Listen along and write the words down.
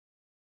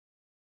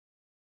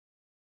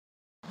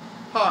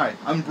Hi,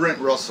 I'm Brent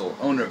Russell,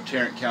 owner of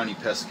Tarrant County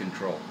Pest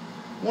Control.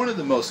 One of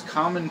the most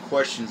common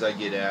questions I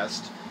get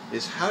asked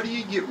is, how do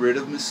you get rid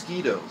of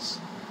mosquitoes?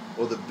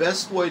 Well, the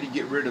best way to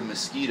get rid of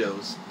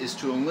mosquitoes is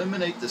to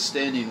eliminate the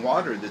standing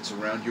water that's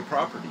around your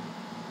property.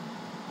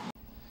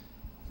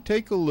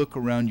 Take a look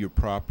around your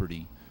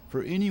property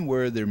for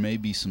anywhere there may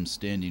be some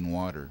standing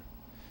water.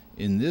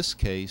 In this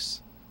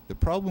case, the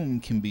problem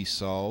can be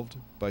solved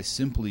by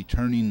simply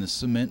turning the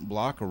cement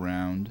block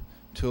around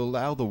to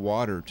allow the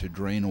water to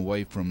drain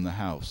away from the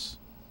house.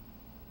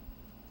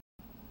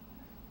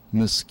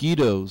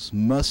 Mosquitoes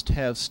must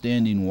have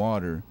standing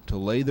water to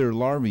lay their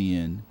larvae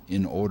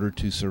in order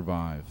to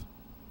survive.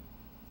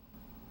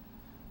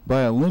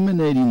 By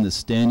eliminating the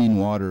standing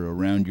water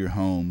around your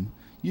home,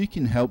 you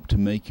can help to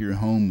make your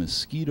home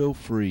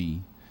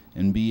mosquito-free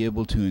and be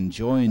able to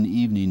enjoy an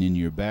evening in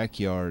your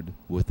backyard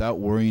without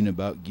worrying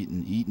about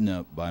getting eaten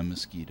up by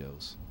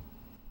mosquitoes.